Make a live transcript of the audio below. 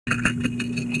Hi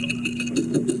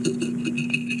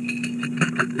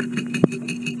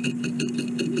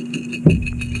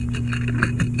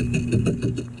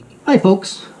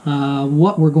folks,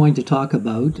 what we're going to talk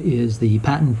about is the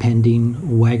patent pending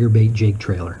Waggerbait Jig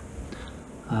trailer.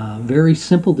 Very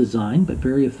simple design but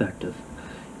very effective.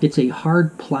 It's a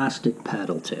hard plastic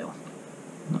paddle tail.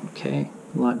 Okay,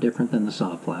 a lot different than the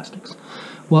soft plastics.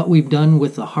 What we've done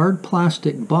with the hard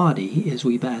plastic body is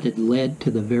we've added lead to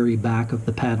the very back of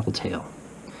the paddle tail.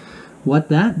 What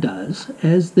that does,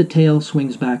 as the tail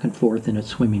swings back and forth in its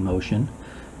swimming motion,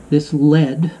 this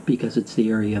lead, because it's the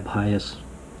area of highest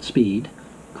speed,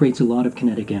 creates a lot of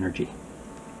kinetic energy.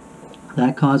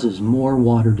 That causes more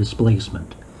water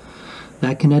displacement.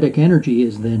 That kinetic energy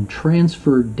is then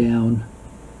transferred down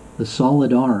the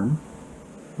solid arm,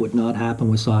 would not happen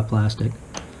with soft plastic,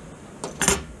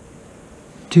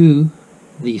 to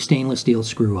the stainless steel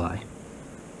screw eye.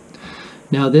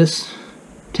 Now this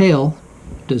tail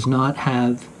does not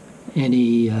have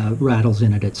any rattles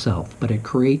in it itself, but it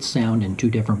creates sound in two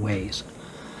different ways.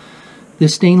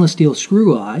 This stainless steel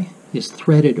screw eye is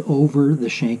threaded over the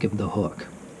shank of the hook.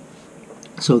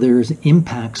 So there's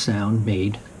impact sound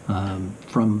made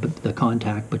from the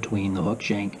contact between the hook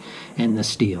shank and the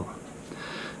steel.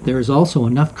 There is also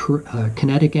enough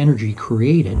kinetic energy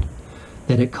created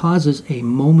that it causes a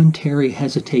momentary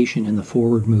hesitation in the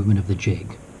forward movement of the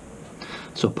jig.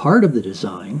 So part of the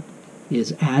design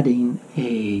is adding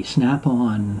a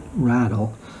snap-on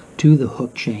rattle to the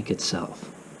hook shank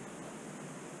itself.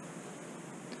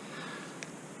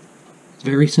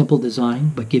 Very simple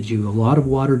design, but gives you a lot of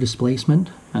water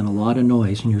displacement and a lot of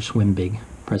noise in your swim big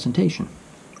presentation.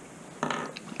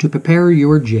 To prepare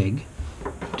your jig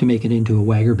to make it into a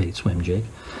Waggerbait swim jig,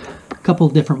 a couple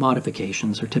of different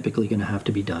modifications are typically going to have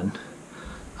to be done.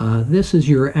 This is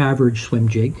your average swim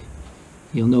jig.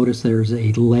 You'll notice there's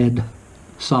a lead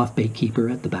soft bait keeper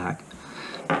at the back.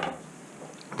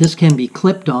 This can be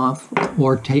clipped off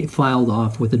or filed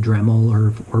off with a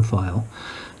Dremel or file.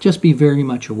 Just be very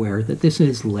much aware that this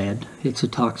is lead. It's a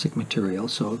toxic material,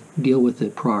 so deal with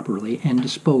it properly and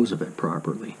dispose of it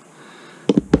properly.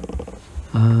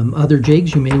 Other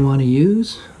jigs you may want to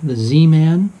use, the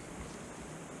Z-Man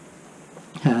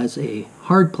has a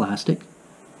hard plastic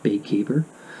bait keeper.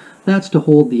 That's to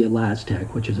hold the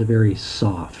Elastec, which is a very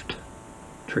soft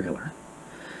trailer.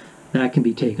 That can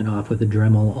be taken off with a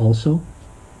Dremel also,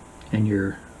 and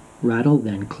your rattle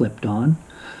then clipped on.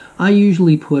 I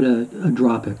usually put a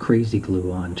drop of crazy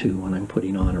glue on too when I'm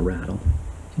putting on a rattle.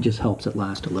 It just helps it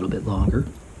last a little bit longer.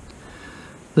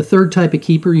 The third type of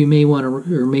keeper you may want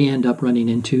to or may end up running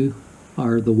into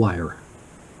are the wire.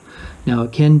 Now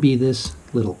it can be this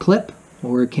little clip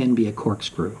or it can be a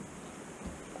corkscrew.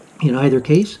 In either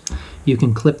case, you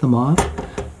can clip them off.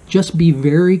 Just be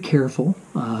very careful.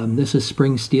 This is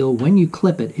spring steel. When you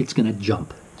clip it, it's going to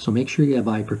jump. So make sure you have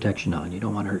eye protection on. You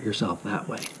don't want to hurt yourself that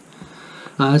way.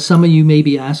 Some of you may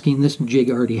be asking, this jig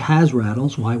already has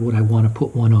rattles. Why would I want to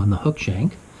put one on the hook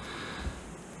shank?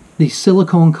 The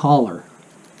silicone collar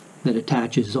that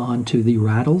attaches onto the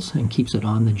rattles and keeps it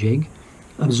on the jig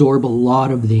absorb a lot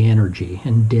of the energy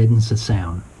and deadens the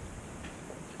sound.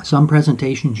 Some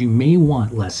presentations you may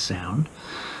want less sound,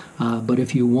 but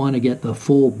if you want to get the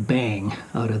full bang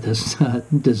out of this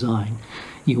design,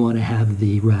 you want to have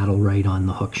the rattle right on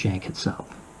the hook shank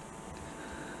itself.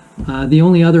 The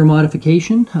only other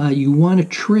modification, you want to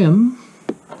trim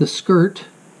the skirt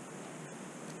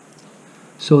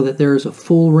so that there is a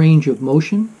full range of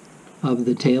motion of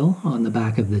the tail on the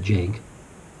back of the jig.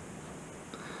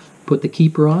 Put the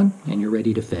keeper on and you're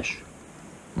ready to fish.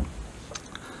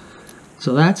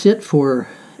 So that's it for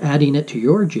adding it to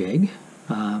your jig.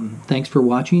 Thanks for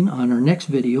watching. On our next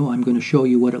video, I'm going to show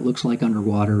you what it looks like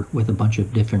underwater with a bunch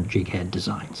of different jig head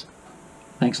designs.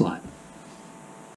 Thanks a lot.